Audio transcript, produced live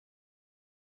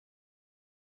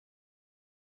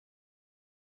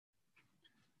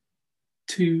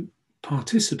To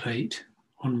participate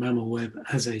on MammalWeb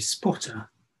as a spotter,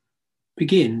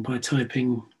 begin by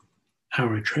typing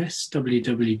our address,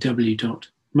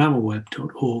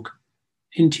 www.mammalweb.org,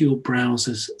 into your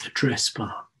browser's address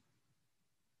bar.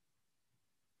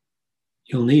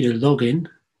 You'll need a login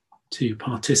to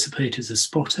participate as a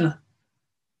spotter.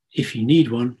 If you need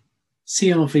one,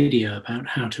 see our video about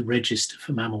how to register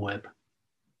for MammalWeb.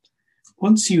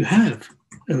 Once you have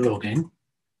a login,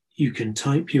 you can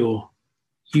type your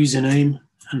username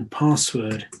and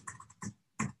password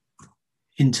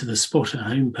into the spotter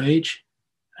homepage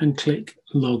and click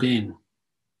Login.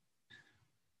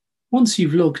 Once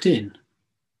you've logged in,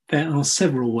 there are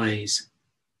several ways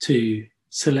to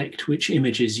select which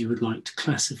images you would like to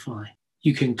classify.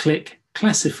 You can click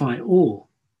Classify All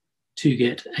to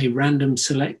get a random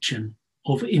selection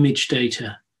of image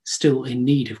data still in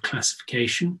need of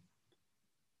classification.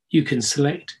 You can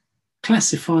select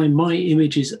Classify My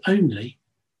Images Only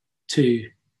to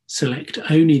select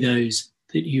only those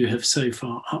that you have so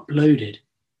far uploaded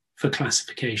for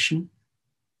classification.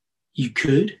 You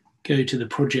could go to the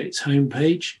project's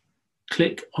homepage,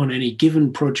 click on any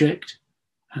given project,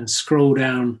 and scroll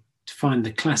down to find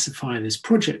the Classify This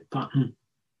Project button.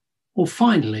 Or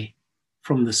finally,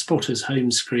 from the spotter's home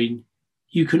screen,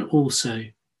 you can also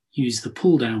use the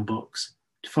pull-down box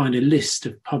to find a list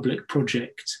of public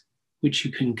projects which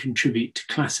you can contribute to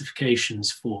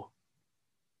classifications for.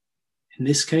 In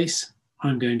this case,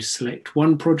 I'm going to select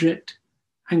one project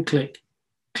and click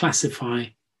Classify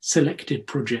Selected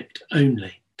Project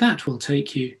Only. That will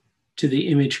take you to the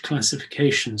image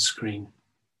classification screen.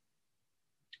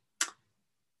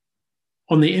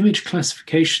 On the image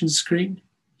classification screen,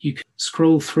 you can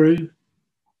scroll through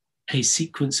a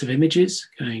sequence of images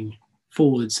going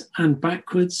forwards and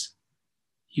backwards.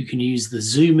 You can use the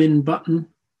zoom in button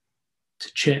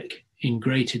to check in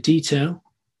greater detail.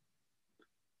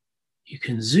 You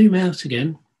can zoom out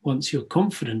again once you're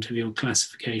confident of your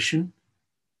classification.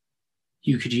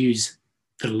 You could use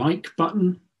the like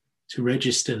button to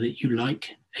register that you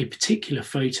like a particular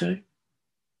photo,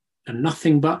 the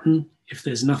nothing button if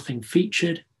there's nothing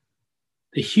featured,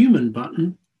 the human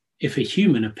button if a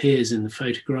human appears in the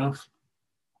photograph,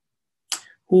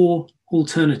 or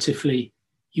alternatively,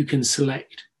 you can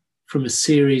select from a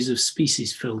series of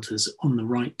species filters on the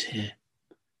right here.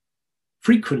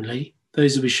 Frequently,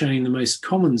 those will be showing the most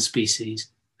common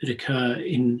species that occur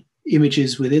in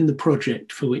images within the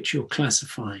project for which you're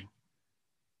classifying.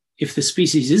 If the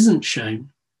species isn't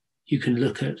shown, you can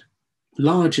look at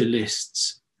larger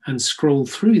lists and scroll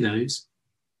through those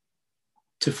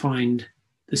to find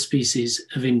the species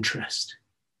of interest.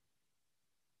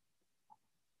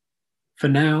 For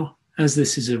now, as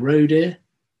this is a roe deer,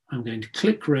 I'm going to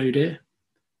click roe deer.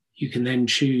 You can then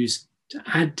choose to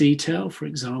add detail. For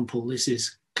example, this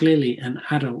is clearly an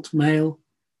adult male.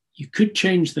 You could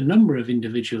change the number of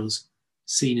individuals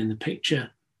seen in the picture,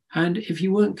 and if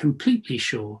you weren't completely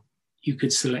sure, you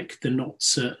could select the not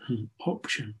certain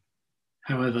option.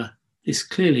 However, this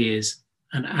clearly is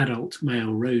an adult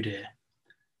male roe deer.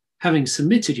 Having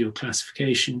submitted your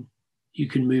classification, you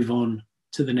can move on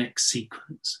to the next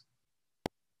sequence.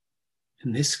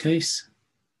 In this case,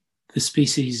 the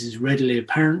species is readily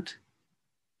apparent,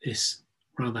 this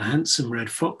rather handsome red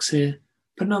fox here,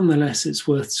 but nonetheless it's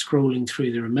worth scrolling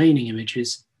through the remaining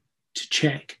images to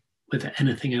check whether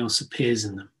anything else appears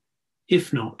in them.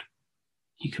 If not,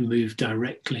 you can move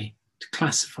directly to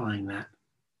classifying that.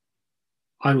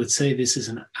 I would say this is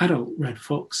an adult red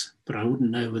fox, but I wouldn't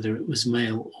know whether it was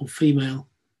male or female.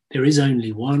 There is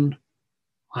only one.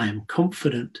 I am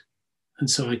confident, and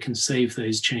so I can save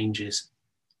those changes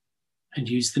and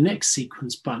use the next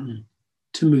sequence button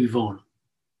to move on.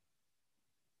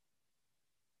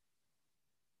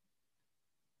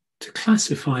 To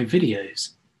classify videos,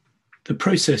 the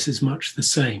process is much the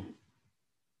same.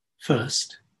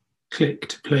 First, click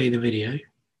to play the video.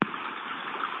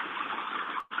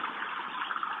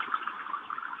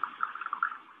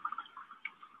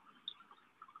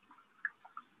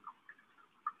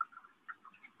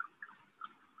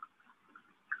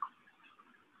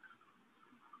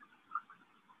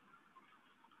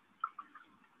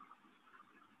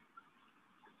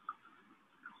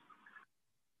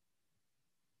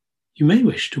 You may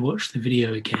wish to watch the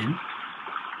video again.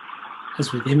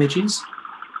 As with images,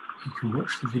 you can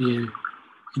watch the video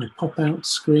in a pop-out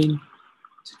screen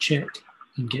to check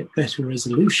and get better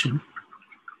resolution.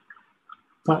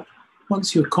 But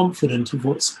once you're confident of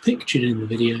what's pictured in the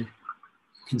video, you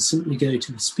can simply go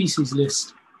to the species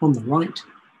list on the right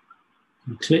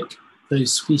and click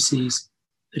those species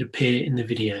that appear in the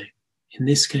video. In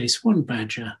this case, one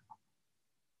badger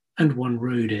and one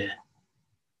roe deer.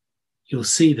 You'll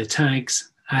see the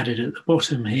tags added at the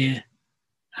bottom here.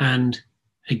 And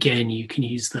again, you can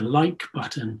use the like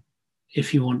button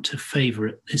if you want to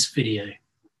favorite this video.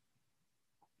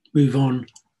 Move on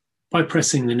by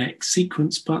pressing the next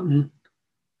sequence button.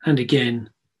 And again,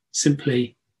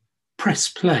 simply press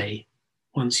play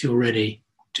once you're ready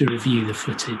to review the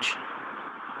footage.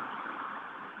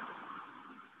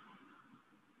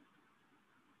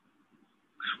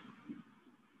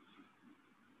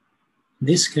 In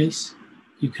this case,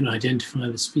 you can identify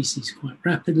the species quite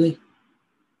rapidly.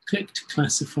 Click to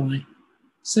classify,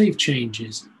 save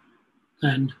changes,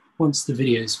 and once the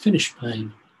video is finished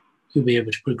playing, you'll be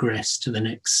able to progress to the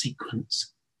next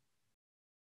sequence.